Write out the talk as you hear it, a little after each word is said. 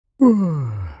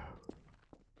Flip.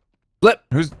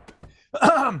 Who's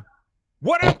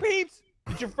what up, peeps?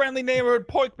 It's your friendly neighborhood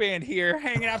poik band here,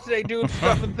 hanging out today, doing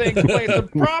stuff and things, playing some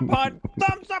prop hunt.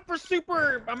 Thumbs up for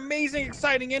super amazing,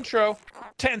 exciting intro.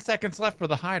 10 seconds left for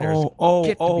the hiders.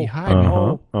 Get to be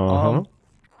hiding.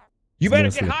 You better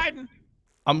get hiding.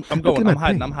 I'm going. I'm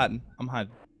hiding.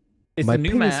 It's My a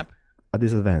new ping is map. a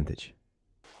disadvantage.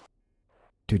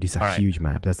 Dude, it's a Alright. huge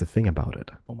map. That's the thing about it.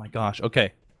 Oh my gosh.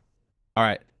 Okay. All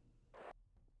right.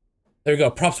 There we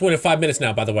go. Props win in 5 minutes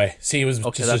now. By the way, see, it was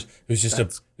broken.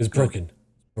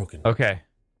 Okay.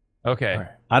 Okay. All right.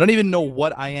 I don't even know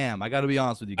what I am. I got to be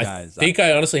honest with you guys. I think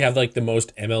I honestly have like the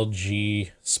most MLG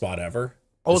spot ever.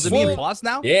 Oh, is it me Well- and boss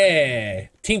now? Yeah,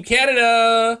 Team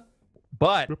Canada.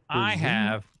 But I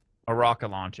have a rocket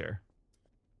launcher.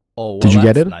 Oh, well, Did you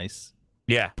get that's it? Nice.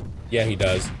 Yeah, he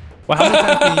does. Well, how many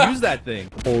times can you use that thing?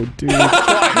 Oh, dude.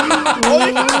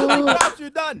 Oh, you're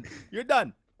done. You're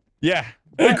done. Yeah.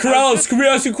 Hey, Corrales, can we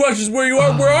ask you questions? Where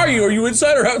are you? Are you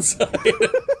inside or outside?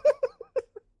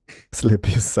 Slip,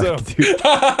 you suck, So- dude.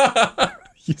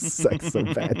 You suck so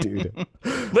bad, dude.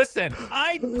 Listen,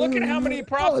 look at how many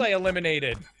props I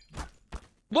eliminated.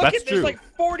 Look That's at there's true. like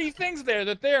 40 things there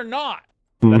that they're not.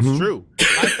 That's Mhm. true.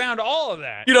 I found all of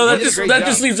that. You know, You that did a just great that job.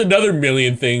 just leaves another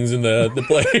million things in the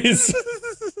place.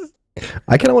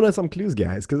 I kind of want some clues,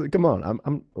 guys. Cause come on,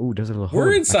 I'm. Oh, there's a little hole. We're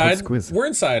I can't inside. squeeze. We're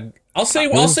inside. I'll say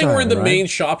We're we're in the inside, main right?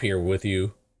 shop here with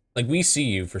you. Like we see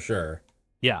you for sure.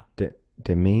 Yeah.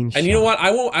 The main. And you know shop.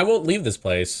 what? I won't leave this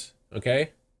place.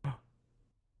 Okay.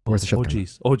 Where's the Oh, shotgun?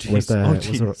 jeez. Oh, Where's jeez. the, Oh, where's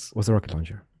the, jeez. where's the rocket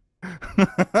launcher?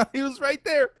 He was right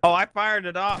there. Oh, I fired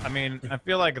it off. I mean, I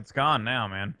feel like it's gone now,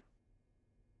 man.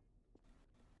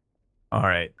 All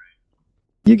right.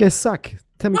 You guys suck.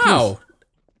 Tell me Wow.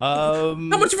 clues. How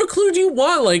much of a clue do you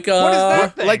want? Like, What is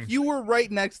that thing? Like you were right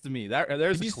next to me.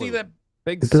 There's Did a you clue. see that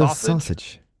big It's a sausage?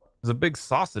 sausage. There's a big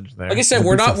sausage there. Like I said, The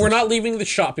we're big not sausage. leaving the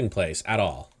shopping place at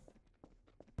all.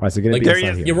 Alright, so you're gonna Like be there inside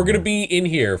is. here. Yeah, we're gonna right? be in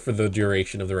here for the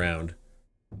duration of the round.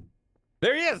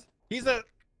 There he is. He's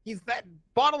that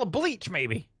bottle of bleach,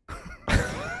 maybe.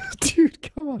 Dude,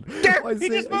 come on. There, Why he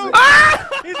is just it- moved.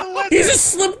 He's a lizard. He's a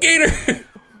slip gator.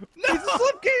 He's a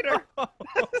slipgator.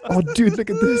 Oh, dude, look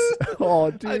at this.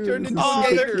 Oh, dude. I turned this into is Oh,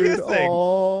 super they're cute. kissing.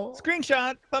 Oh.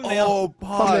 Screenshot. Thumbnail. Oh,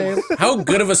 Thumbnail. pause. How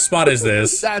good of a spot is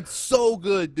this? That's so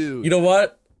good, dude. You know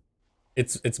what?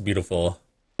 It's beautiful.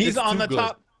 He's it's on too the good.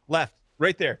 top left.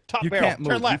 Right there. Top You barrel. can't move.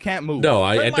 Turn left. You can't move. No,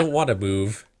 I Turn don't left. want to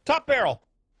move. Top barrel.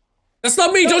 That's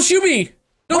not me. Don't shoot me.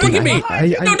 Don't look at me.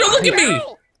 No, don't look at me.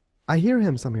 Barrel. I hear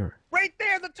him somewhere. Right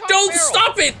there, the top Don't barrel.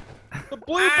 stop it. The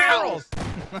blue barrels.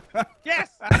 Yes.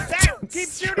 That. Keep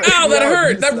shooting. Ow, that Yeah,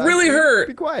 hurt. you That suck. really Be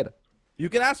hurt. quiet. You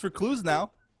can ask for clues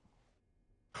now.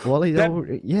 Well,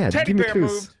 That yeah, Teddy give me bear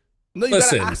clues. moved. No, you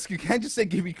Listen. gotta ask. You can't just say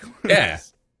give me clues. Yeah.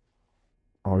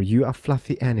 Are you a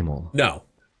fluffy animal? No.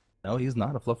 No, he's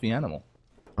not a fluffy animal.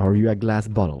 Are you a glass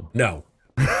bottle? No.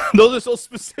 Those are so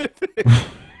specific.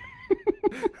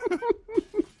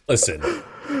 Listen.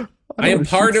 I I am wanna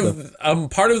part shoot of I'm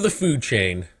part of the food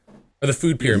chain. Or the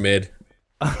food pyramid.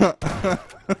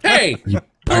 Hey! You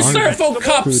There's are styrofoam food.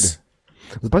 cups!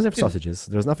 There's a bunch of sausages.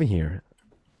 There's nothing here.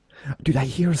 Dude, I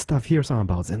hear stuff here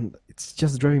somehow, and it's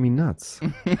just driving me nuts.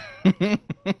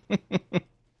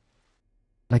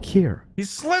 Like here. He's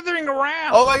slithering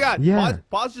around. Oh my god. Yeah.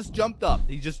 Pause just jumped up.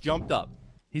 He just jumped up.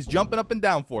 He's jumping up and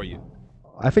down for you.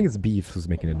 I think it's Beef who's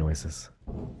making the noises.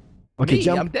 Okay, Me,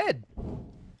 jump. I'm dead.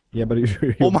 Yeah, but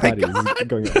your Oh my body is God.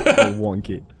 going all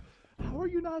wonky. How are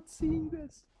you not seeing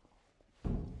this?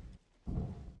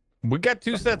 We got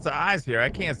two sets of eyes here. I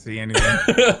can't see anything.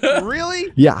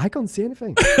 Really? Yeah, I can't see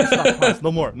anything. Stop, pause.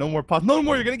 No more. No more. Pause. No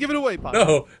more. You're gonna give it away. Pause.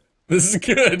 No. This is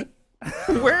good.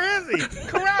 Where is he?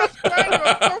 Corrall's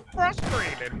I'm so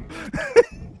frustrated.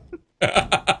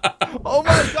 Oh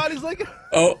my god. He's like.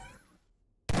 Oh.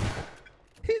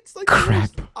 It's like the Crap.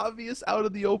 most obvious out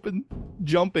of the open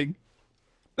jumping.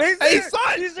 He's Hey, there.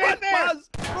 son! He's right Run, there. Pause.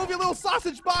 Move your little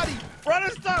sausage body. Run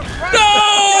his stuff. Run.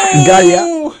 No! Got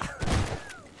ya.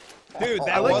 Dude,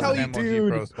 that I like was how an you- MLG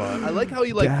dude. Pro spot. I like how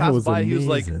he like That passed was by. He was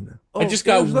like, amazing. oh, I just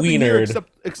got there's nothing here wienered.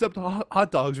 except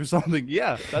hot dogs or something.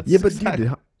 Yeah, that's Yeah, but exactly-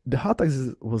 dude, the hot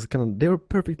dogs was kind of, they were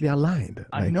perfectly aligned.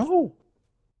 I Like, know.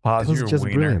 It Pause was your just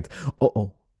wiener. brilliant.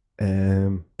 Oh.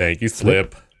 Thank you,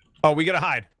 Slip. Oh, we gotta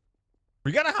hide.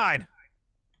 We gotta hide.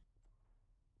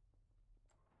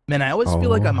 Man, I always feel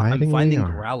like Oh, I'm hiding they finding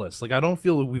are. Corrales. Like I don't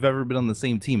feel we've ever been on the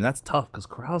same team. That's tough because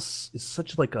Corrales is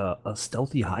such like a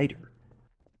stealthy hider.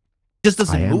 He just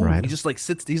doesn't I am, move. right? He just like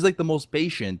sits. He's like the most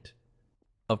patient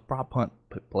of prop hunt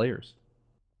players.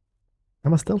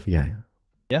 I'm a stealthy guy.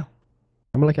 Yeah.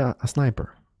 I'm like a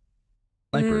sniper.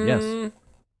 Sniper, yes.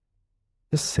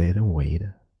 Just sit and wait.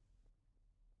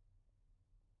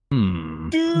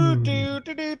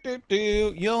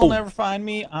 You'll never find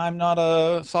me. I'm not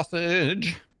a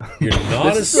sausage. You're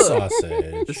not a This is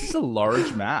sausage. This is a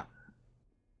large map.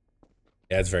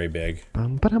 Yeah, it's very big.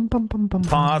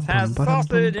 Paz has a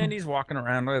sausage and he's walking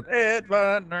around with it,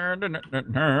 but Okay, so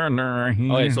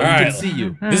All we right. can see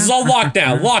you. This is all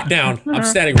lockdown. Lockdown. I'm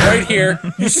standing right here.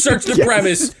 You search the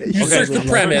premise. You search the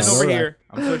premise. Over here.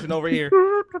 I'm searching over here.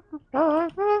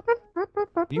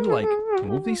 You like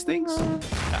move these things?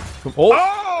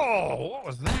 Oh, what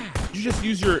was that? Did you just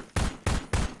use your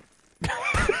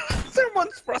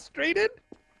Someone's frustrated.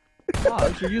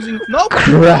 you're using nope.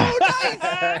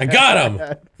 I got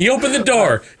him. He opened the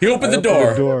door. He opened the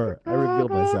door. I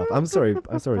revealed myself. I'm sorry. Slip.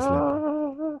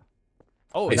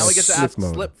 Oh, It's now we get to slip ask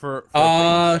mode. Slip for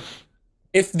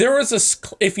If there was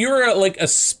if you were like a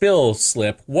spill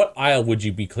slip, what aisle would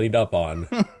you be cleaned up on?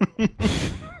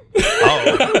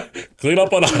 Oh, Clean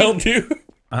up on aisle 2?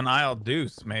 an aisle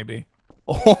deuce, maybe.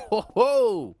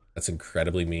 Oh. That's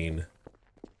incredibly mean.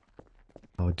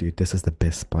 Oh, dude, this is the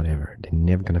best spot ever. They're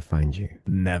never gonna find you.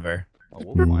 Never.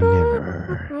 We'll find him.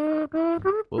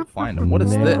 Never. We'll find him. What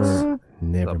is this?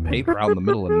 Never. A man. paper out in the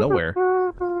middle of nowhere.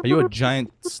 Are you a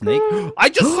giant snake? I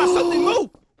just saw something move.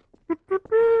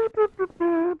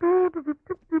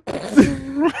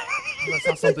 I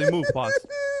saw something move, Pause.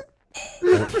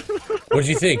 What did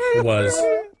you think it was?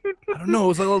 I don't know. It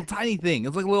was like a little tiny thing. It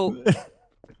was like a little.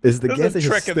 Is the There's gas a station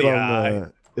trick of still the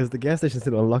on? Is the gas station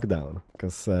still on lockdown?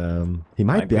 Because he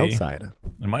might be be. outside.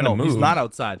 It might No, have moved. he's not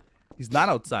outside. He's not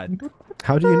outside.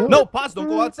 How do you know? No, Pause. Don't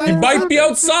go outside. He might be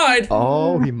outside.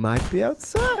 Oh, he might be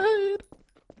outside.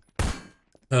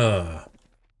 I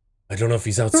don't know if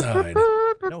he's outside.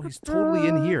 No, he's totally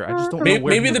in here. I just don't know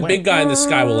where Maybe he the went. big guy in the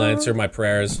sky will answer my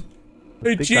prayers.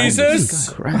 Hey, Big guy in the Jesus,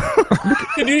 Crap.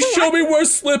 can you show me where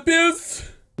Slip is?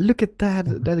 Look at that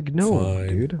gnome, Fine.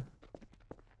 dude.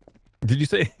 Did you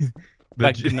say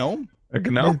That gnome? a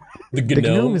gnome? The The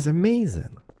gnome gnome. is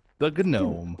amazing. The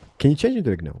gnome. Can you change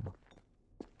into a gnome?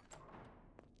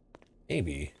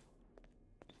 Maybe.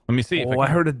 Let me see. If Oh, I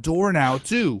heard a door now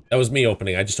too. That was me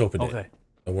opening. I just opened it. Okay.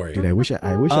 Don't worry. Dude, I wish I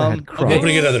had crossed. Okay.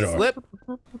 Opening another door. Slip.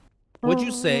 Would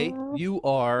you say you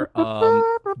are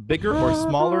bigger or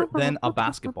smaller than a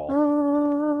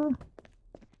basketball?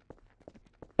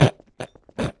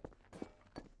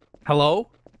 Hello?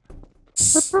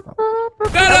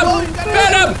 Got him!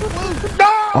 Got him!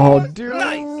 Oh, dude.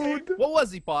 Nice. What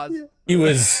was he, Pause? He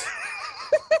was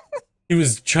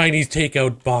Chinese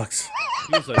takeout box.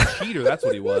 He was a cheater. That's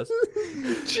what he was.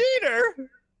 cheater.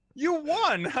 You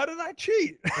won. How did I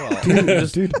cheat? Well, he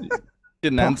just Dude,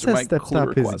 didn't Paz answer my has stepped clue up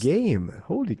his request. game.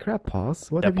 Holy crap, Paz.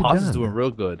 What Yeah, have you Pause done? is doing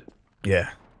real good. Yeah.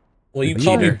 Well, you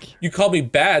Maybe called me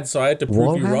bad, so I had to prove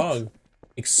Wall you hat? wrong.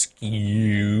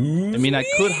 Excuse I mean, I me?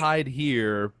 could hide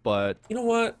here, but You know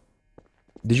what?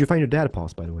 Did you find your dad,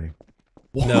 Paz, by the way?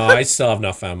 No, I still have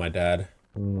not found my dad.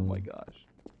 oh my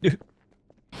gosh.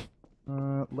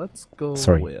 Let's go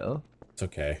Sorry. with It's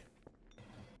okay.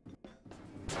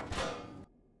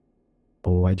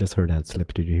 Oh, I just heard that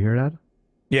slip. Did you hear that?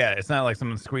 Yeah, it's not like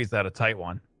someone squeezed out a tight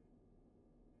one.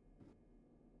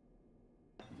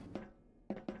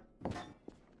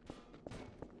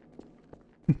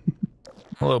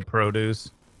 Hello,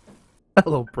 produce.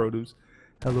 Hello, produce.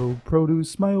 Hello,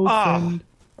 produce, my old Ah. friend.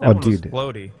 That Oh, one was dude.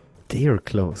 floaty. They are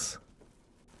close.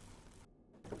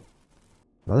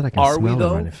 Not that I can Are we, smell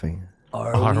though? or anything.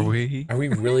 Are we? Are we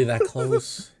really that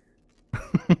close?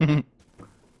 Think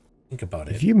about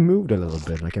If it. you moved a little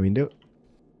bit, like, I mean,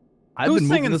 I've Who's been moving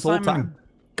singing this whole Simon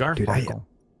time. dude, Garfunkel?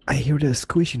 I hear the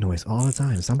squishy noise all the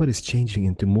time. Somebody's changing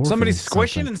into more. Somebody's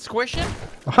squishing and squishing?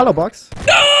 Oh, hello, Box.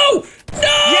 No!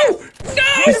 No! No!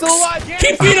 He's still alive.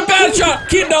 Keep being a bad shot!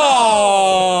 Keep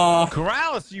no!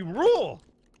 Corrales, you rule!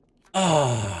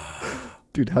 Ah.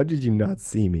 Dude, how did you not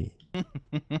see me?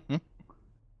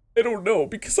 I don't know,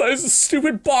 because I was a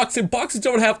stupid box, and boxes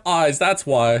don't have eyes, that's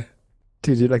why.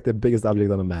 Dude, you're like the biggest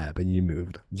object on the map, and you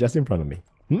moved just in front of me.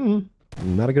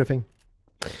 Not a good thing.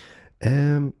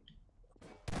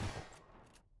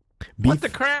 What Beef the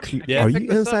crap? cl- I can't Are pick you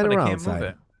this up inside and or I can't move outside?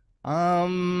 it.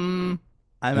 I'm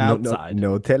No, outside.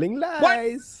 No telling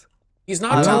lies. He's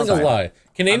not I'm telling a outside. lie.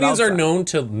 Canadians are outside. known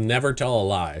to never tell a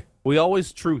lie. We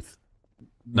always truth.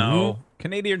 No.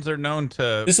 Canadians are known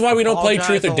to. This is why we don't play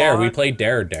apologize Truth or a Dare, we lot. play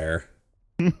Dare or Dare.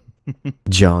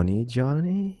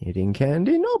 Johnny, eating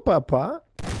candy? No, Papa.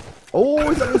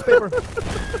 Oh, it's on newspaper.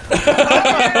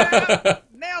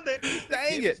 Nailed it!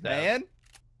 Dang it, man.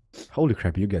 Holy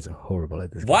crap, you guys are horrible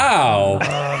at this. game.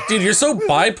 Wow. Dude, you're so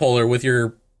bipolar with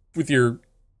your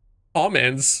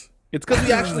comments. It's because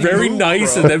we actually Very moved,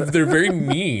 nice, bro. and they're very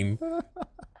mean.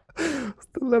 Still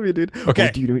love you, dude. Okay.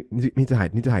 Oh, dude, need to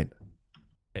hide. Need to hide.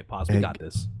 Okay, pause. We got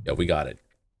this. Yeah, we got it.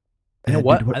 You know Dude,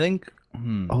 what? I think.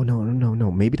 Oh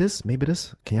no. Maybe this. Maybe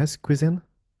this. Can you guys quiz in?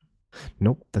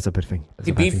 Nope. That's a bad thing. That's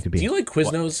Hey, a bad thing Beef, to do be. you like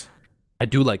Quiznos? I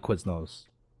do like Quiznos.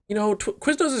 You know,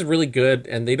 Quiznos is really good,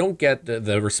 and they don't get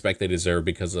the respect they deserve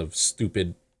because of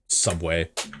stupid Subway.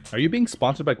 Are you being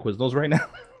sponsored by Quiznos right now?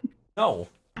 No,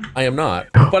 I am not.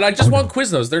 But I just want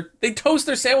Quiznos. They toast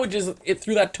their sandwiches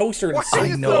through that toaster, and it's so I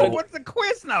know. good. What's the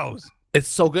Quiznos? It's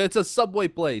so good. It's a Subway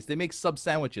place. They make sub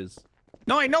sandwiches.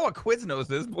 No, I know what Quiznos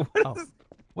is, but what is Oh. this?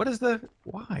 What is the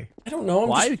why? I don't know. I'm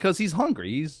Why? just Because he's hungry.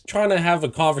 He's trying to have a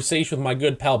conversation with my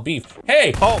good pal Beef.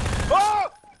 Hey, Oh!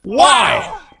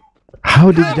 why?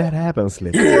 How did that happen,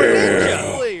 Slip?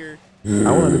 Ninja player.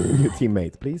 I want a new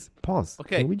teammate, please. Pause.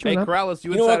 Okay. Can we Hey, join up? Corrals,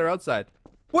 you You know inside what? or outside?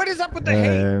 What is up with the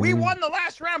hate? We Um, won the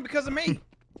last round because of me.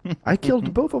 I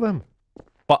killed both of them.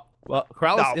 Well,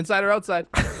 Corrals, No. inside or outside?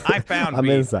 I found I'm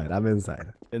Beef. inside. I'm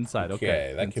inside. Inside. Okay,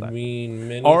 Okay. that inside. could mean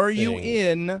many Are you things.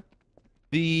 in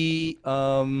the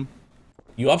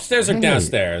You upstairs or Hey.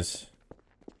 downstairs?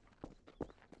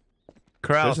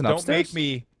 Corrals, There's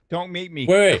an don't make me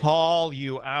Wait. call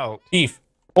you out. Beef,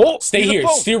 Oh, stay here.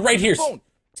 Stay right here. Phone.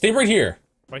 Stay right here.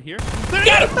 Right here.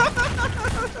 Get him!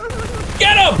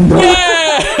 Get him!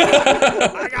 Yeah!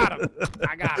 I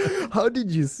got him. How did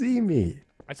you see me?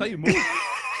 I saw you move.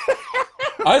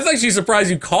 I was actually surprised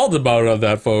you called about it on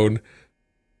that phone.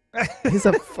 He's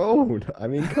a phone. I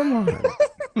mean, come on.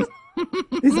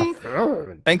 He's a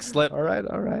phone. Thanks, Slip. All right.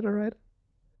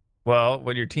 Well,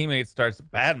 when your teammate starts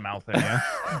bad mouthing you,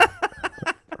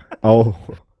 Oh,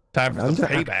 time for I'm some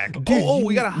sorry. payback. dude, oh,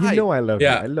 we gotta You hide. know I love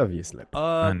Yeah. you. I love you, Slip.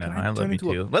 I know, Can I love turn you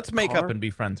into a too. Let's make up car? and be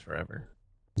friends forever.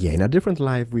 Yeah, in a different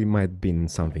life, we might been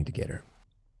something together.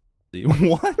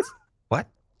 What? What?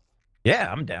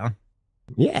 Yeah, I'm down.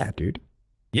 Yeah, dude.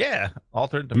 Yeah,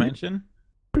 alternate dimension.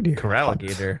 Pretty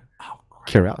Coralligator.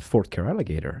 Fort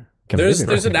Coralligator. There's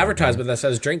an advertisement that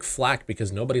says drink flack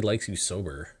because nobody likes you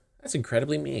sober. That's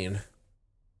incredibly mean.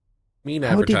 Mean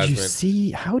How did advertisement. you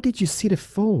see? How did you see the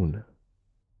phone?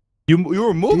 You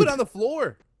were moving Dude. on the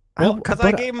floor. Well, How- because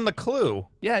I but- gave him the clue.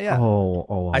 Yeah, yeah.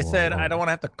 Oh. I said I don't want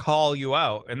to have to call you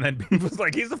out, and then he was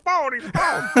like, "He's a phone. He's a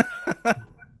phone."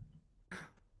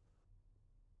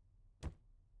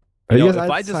 Are You you know,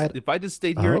 guys outside? if I just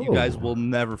stayed here, you guys Oh. will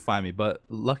never find me. But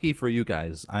lucky for you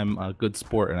guys, I'm a good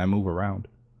sport and I move around.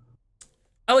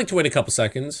 I like to wait a couple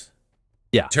seconds.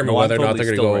 Yeah, Determine I'm whether or not they're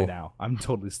totally gonna still go- right now. I'm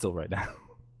totally still right now.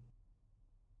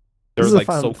 This is They're a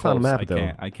like so fun close. map, I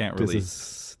though. can't This really.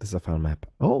 is a fun map.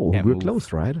 Oh, Can't we're move.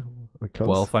 close, right? We're close.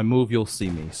 Well, if I move, you'll see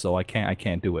me. So I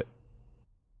can't do it.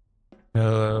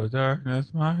 Hello, darkness,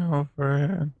 my old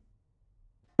friend.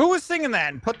 Who was singing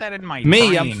that and put that in my Me,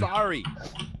 brain? I'm sorry.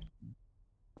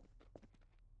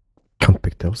 Can't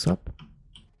pick those up.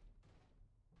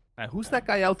 Who's that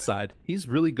guy outside? He's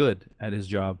really good at his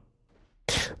job.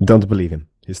 Don't believe him.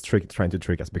 He's trying to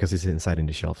trick us because he's inside in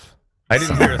the shelf. I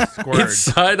didn't hear a squirt.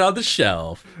 Inside on the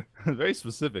shelf. Very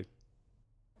specific.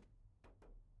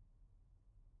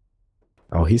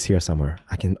 Oh, he's here somewhere.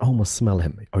 I can almost smell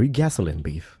him. Are you gasoline,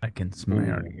 Beef? I can smell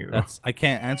you. I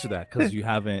can't answer that because you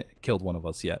haven't killed one of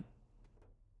us yet.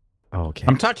 Oh, okay.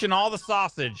 I'm touching all the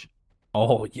sausage.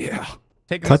 Oh yeah.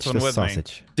 Taking Touch this the one with me.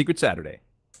 sausage. Secret Saturday.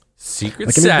 Secret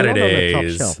Like, I mean, they're not on the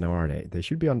Saturdays. top shelf now, are they? They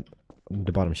should be on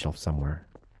the bottom shelf somewhere.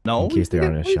 No, In case they are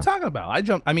in a what are you shelf. talking about? I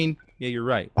jumped. I mean, yeah, you're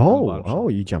right. We're on the bottom shelf. Oh,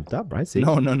 you jumped up, right? See?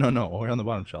 No. We're on the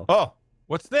bottom shelf. Oh,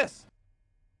 what's this?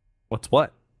 What's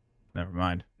what? Never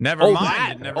mind. Never Oh, mind.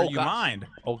 that. Never Oh, you gosh. mind.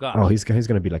 Oh god. Oh, he's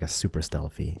gonna be like a super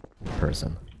stealthy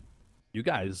person. You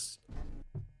guys,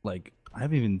 like, I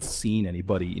haven't even seen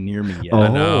anybody near me yet. Oh,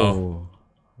 know.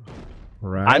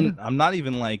 Right. I'm not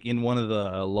even like in one of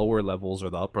the lower levels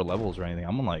or the upper levels or anything.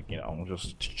 I'm like,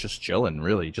 just chilling,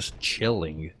 really, just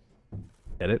chilling.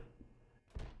 Get it?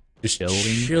 Just Chilling.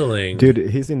 chilling. Dude,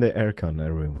 he's in the aircon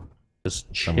room.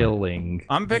 Just Somewhere. chilling.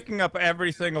 I'm picking up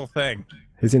every single thing.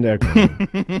 He's in the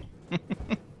aircon room.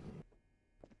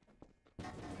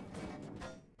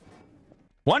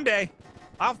 One day,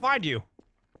 I'll find you.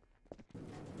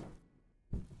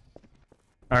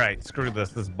 All right, screw this.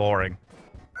 This is boring.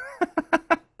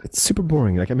 It's super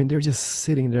boring. Like, I mean, they're just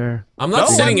sitting there. I'm not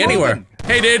No, sitting I'm anywhere. moving.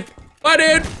 Hey, dude. Bye,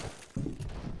 dude.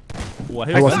 Well,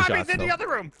 I here's wasn't- the Zombie's shots, in the though. other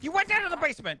room. You went down to the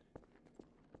basement.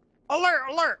 Alert!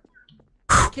 Alert!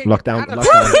 Can't Lockdown, get out of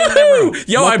lockdown. the room.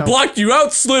 Yo, I Lockdown. blocked you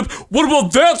out, Slip. What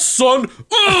about that, son?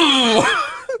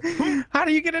 Ugh! How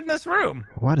do you get in this room?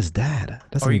 What is that?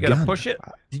 That's Oh, a you gotta gun. push it?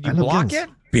 Did I you love block guns. it?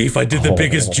 Beef, I did the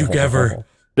biggest juke ever.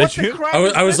 What the crap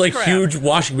is I was this like crap? huge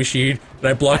washing machine, and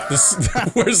I blocked this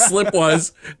where Slip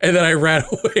was, and then I ran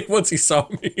away once he saw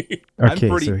me. Okay,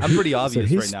 I'm pretty obvious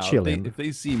he's right now. chilling. If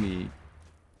they see me,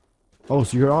 Oh,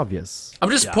 so you're obvious. I'm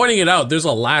just pointing it out. There's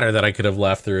a ladder that I could have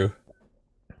left through.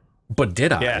 But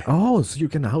did I? Yeah. Oh, so you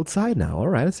can outside now. All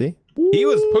right, I see. He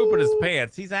was pooping his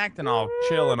pants. He's acting all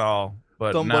chill and all,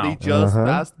 but somebody no. just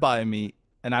passed by me,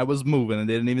 and I was moving, and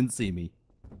they didn't even see me.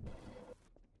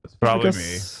 It's probably I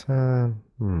guess,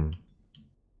 Hmm.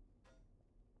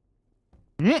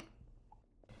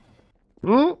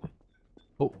 Oh,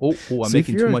 I'm So if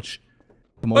making too you're- much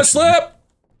A commotion. Slip!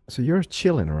 So you're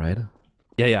chilling, right?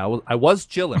 Yeah, I was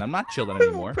chilling. I'm not chilling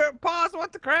anymore. Pause.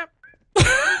 What the crap?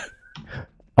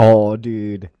 Oh,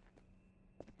 dude.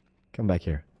 Come back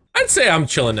here. I'd say I'm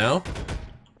chilling now.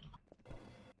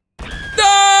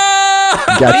 No!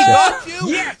 Gotcha.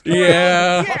 Yes.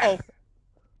 Yeah. Yes.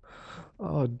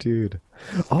 Oh, dude.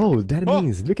 Oh, that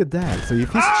means, look at that. So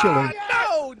if he's chilling.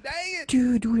 No, dang it.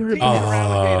 Dude, we're Team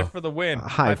Eradicator for the win.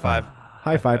 High five.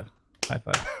 High five. High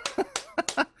five.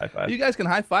 High five. You guys can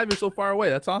high five. You're so far away.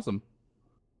 That's awesome.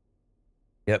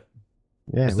 Yep.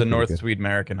 Yeah, It's we're the pretty North good. Swede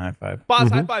American high five. Boss,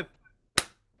 Mhm. high five.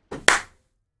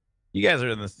 You guys are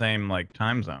in the same like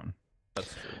time zone.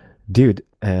 Dude,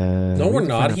 No, we we're need to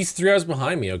not. find out- He's 3 hours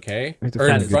behind me, okay? we need to Or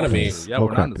find in a front of good me. place. Yeah, Oh,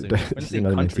 we're not crap. in the same. We're in the You're same not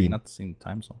even country, team. not the same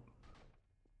time zone.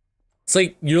 It's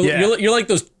like you're Yeah. you're like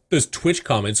those Twitch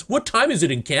comments. What time is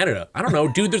it in Canada? I don't know,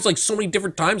 dude. There's like so many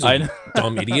different time I zones. know.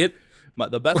 Dumb idiot.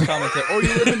 The best comment said, "Oh,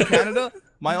 you live in Canada?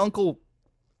 My uncle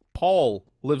Paul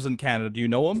lives in Canada. Do you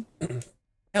know him?"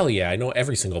 Hell yeah, I know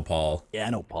every single Paul. Yeah, I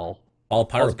know Paul. Paul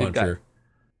Paul's Pirate a good guy.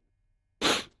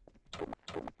 Puncher.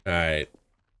 All right,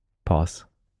 Pause.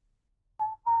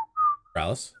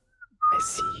 Rallis. I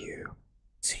see you.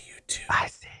 See you too. I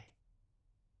see.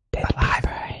 Dead live.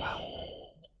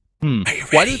 Are you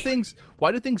Why do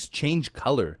ready? things change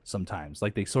color sometimes?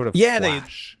 Like they sort of Yeah,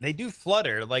 flash. they do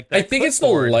flutter like that. I think it's the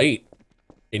clipboard. light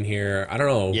in here. I don't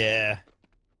know. Yeah.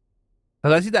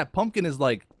 'Cause I see that pumpkin is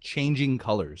like changing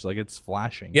colors, like it's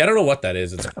flashing. Yeah, I don't know what that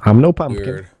is. It's I'm no pumpkin.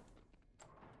 weird.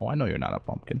 Oh, I know you're not a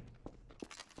pumpkin.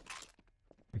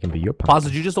 I can be your pumpkin. Pause.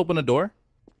 Did you just open a door?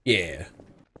 Yeah.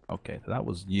 Okay, so that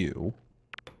was you.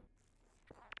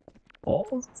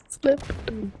 Oh, slip.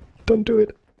 Don't do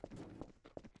it.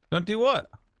 Don't do what?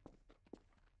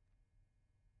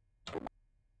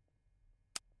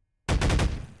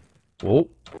 Whoa.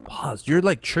 Pause. You're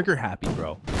like trigger happy,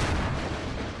 bro.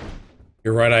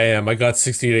 You're right. I am. I got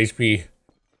 16 HP.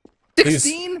 Please.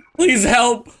 16? Please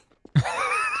help.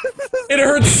 It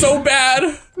hurts so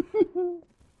bad.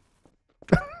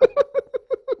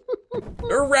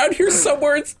 They're around here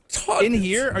somewhere. It's tons. In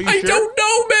here? Are you I sure? don't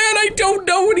know, man. I don't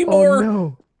know Oh, anymore.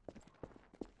 no.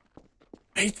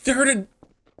 I heard it.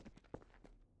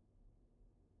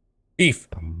 Beef.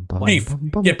 Bum, bum, Beef, bum,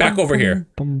 bum, get back bum, over here.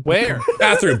 bum, bum. Where?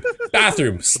 Bathroom.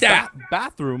 Bathroom. Stat.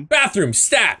 Bathroom. Bathroom.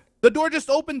 Stat. The door just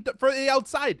opened for the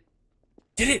outside.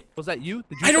 Did it? Was that you?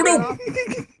 Did you I don't shut know.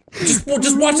 it off?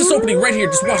 Just watch this opening right here.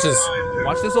 Just watch this.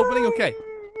 Watch this opening. Okay.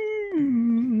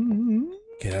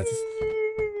 Okay, that's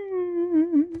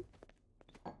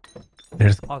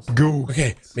There's Pause. go.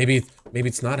 okay. Maybe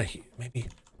it's not a maybe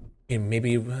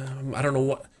I don't know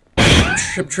what.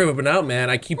 Tripping out, man.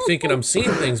 I keep thinking I'm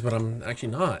seeing things, but I'm actually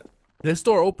not. This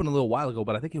door opened a little while ago,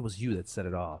 but I think it was you that set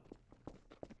it off.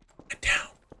 Went down.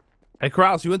 Hey,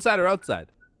 Kraus, you inside or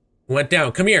outside? Went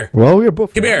down. Come here. Well, we're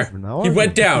both Come here. alive now, He aren't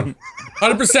went we? down.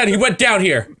 100%. He went down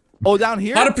here. Oh, down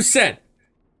here? 100%.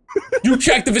 You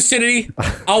check the vicinity.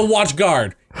 I'll watch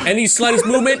guard. Any slightest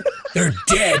movement, they're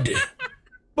dead.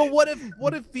 But what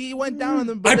if he went down and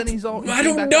then, but then he's all? I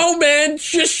don't know, man.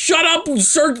 Just shut up,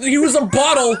 sir. He was a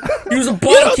bottle. He was a You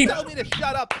bottle. don't Keep. tell me to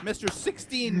shut up, Mr.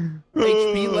 16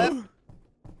 HP left.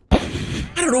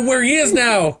 I don't know where he is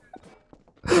now.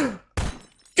 God,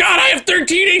 I have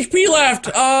 13 HP left.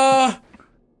 No, I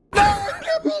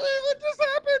can't believe it just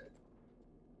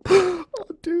happened. Oh,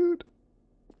 dude.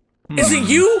 Is it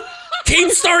you?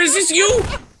 Keemstar, is this you?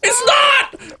 It's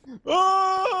not.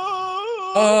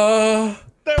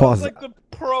 That Pause. was like the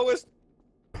proest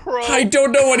pro. I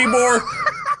don't know anymore.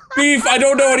 Beef, I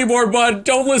don't know anymore, bud.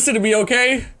 Don't listen to me,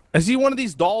 okay? Is he one of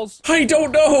these dolls? I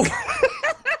don't know.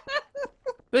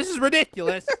 This is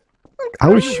ridiculous. I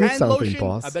would Your shoot hand something, lotion?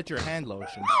 boss. I bet your hand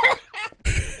lotion.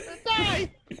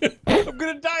 Die. I'm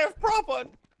gonna die of prop on.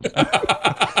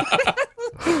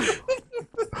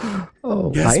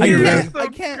 Oh, Yes, I you're know. right. I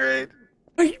can't.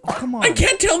 Great. Come on. I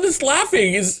can't tell this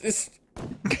laughing. It's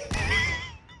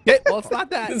Well, it's not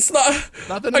that. it's not.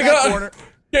 Nothing I in that got. corner.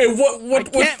 Okay,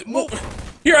 what? can't move.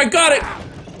 Here, I got it.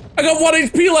 I got 1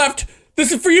 HP left.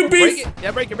 This is for you, Break Beef. it.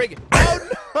 Yeah, break it. Oh,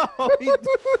 no. Oh, he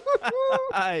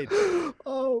died.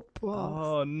 Oh,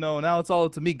 boss. Oh no, now it's all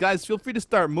up to me. Guys, feel free to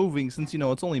start moving since you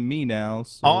know it's only me now.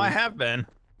 So. Oh, I have been.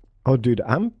 Oh, dude,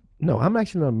 I'm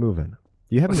actually not moving.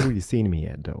 You haven't really seen me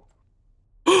yet, though.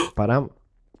 but I'm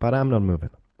not moving.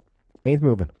 Ain't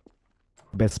moving.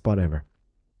 Best spot ever.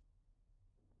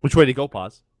 Which way to go,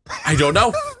 Pause? I don't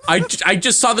know. I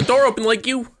just saw the door open like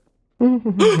you.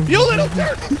 You little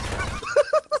jerk!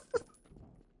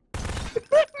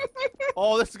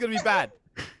 Oh, this is gonna be bad.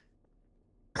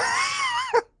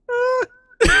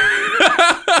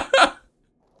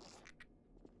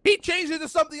 He changed it to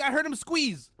something. I heard him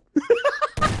squeeze.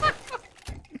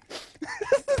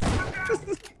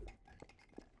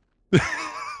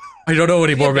 I don't know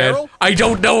anymore, man. barrel? I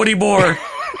don't know anymore.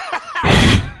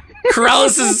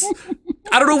 Corrales is...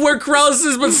 I don't know where Corrales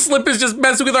is, but Slip is just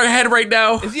messing with our head right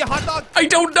now. Is he a hot dog? I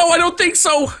don't know. I don't think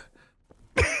so.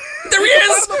 There he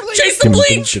is! Chase the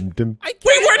bleach! Dim. I can't.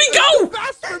 Wait, where'd he go?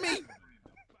 Fast for me.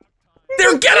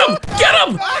 There, get him! Get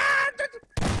him! Ah,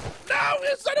 no,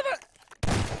 you son of a!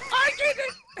 I can't.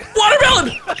 Watermelon!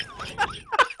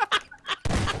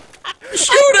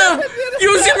 Shoot him!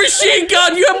 Use your machine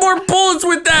gun! You have more bullets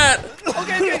with that!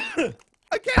 Okay.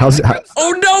 I can't.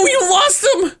 Oh no, you lost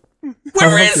him!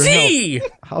 Where How's is your he?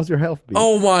 How's your health, B?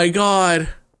 Oh my god.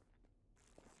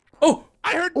 Oh,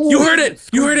 I heard. you heard it!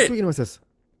 You heard it! Squeak noises.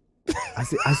 I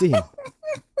see him.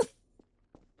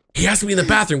 He has to be in the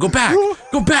bathroom. Go back!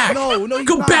 Go back! No, he's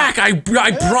Go not. back! I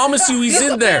promise you he's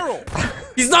in there. Barrel.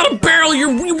 He's not a barrel.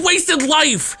 You wasted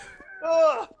life.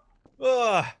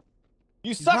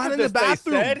 You suck not at in the this, they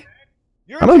bathroom. said.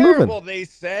 You're I'm not moving. terrible, they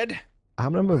said.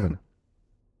 I'm not moving.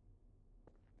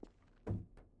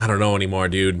 I don't know anymore,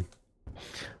 dude.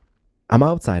 I'm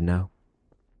outside now.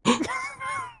 I'm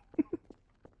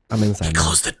inside now.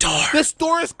 Close the door. This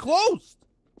door is closed.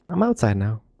 I'm outside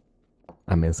now.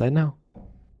 I'm inside now.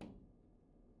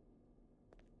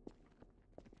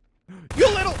 You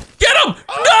little. Get him!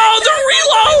 No, the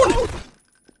reload!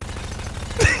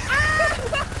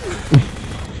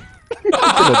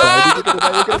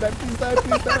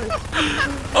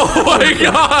 Oh my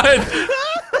god!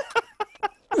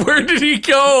 Where did he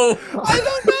go? I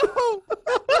don't know.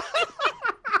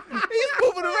 He's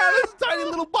moving around this tiny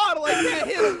little bottle. I can't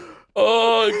hit him.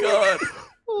 Oh god!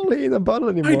 Only in a bottle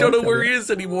anymore. I don't know where he is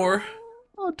anymore.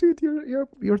 Oh, dude,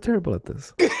 you're terrible at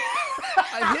this.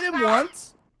 I hit him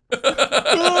once.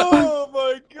 Oh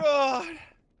my god.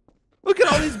 Look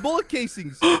at all these bullet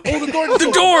casings. Oh, the door.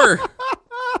 The door!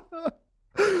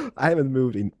 I haven't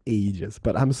moved in ages,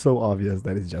 but I'm so obvious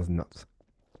that it's just nuts.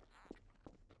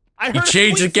 I heard He a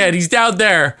changed squeaking. again. He's down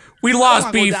there. We lost,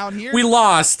 wanna go Beef. down here. We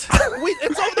lost. Wait,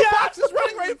 it's over the box is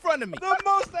running right in front of me. The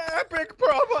most epic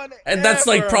prop on And that's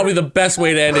like ever. probably the best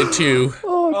way to end it too.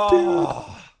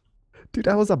 Oh, dude,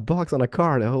 that was a box on a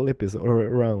car the whole episode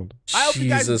around. I hope you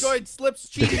guys Jesus. enjoyed Slip's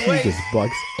The cheating ways. cutest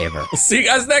box ever. We'll see you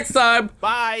guys next time.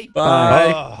 Bye.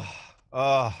 Bye.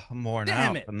 I'm worn Damn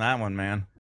out it. from that one, man.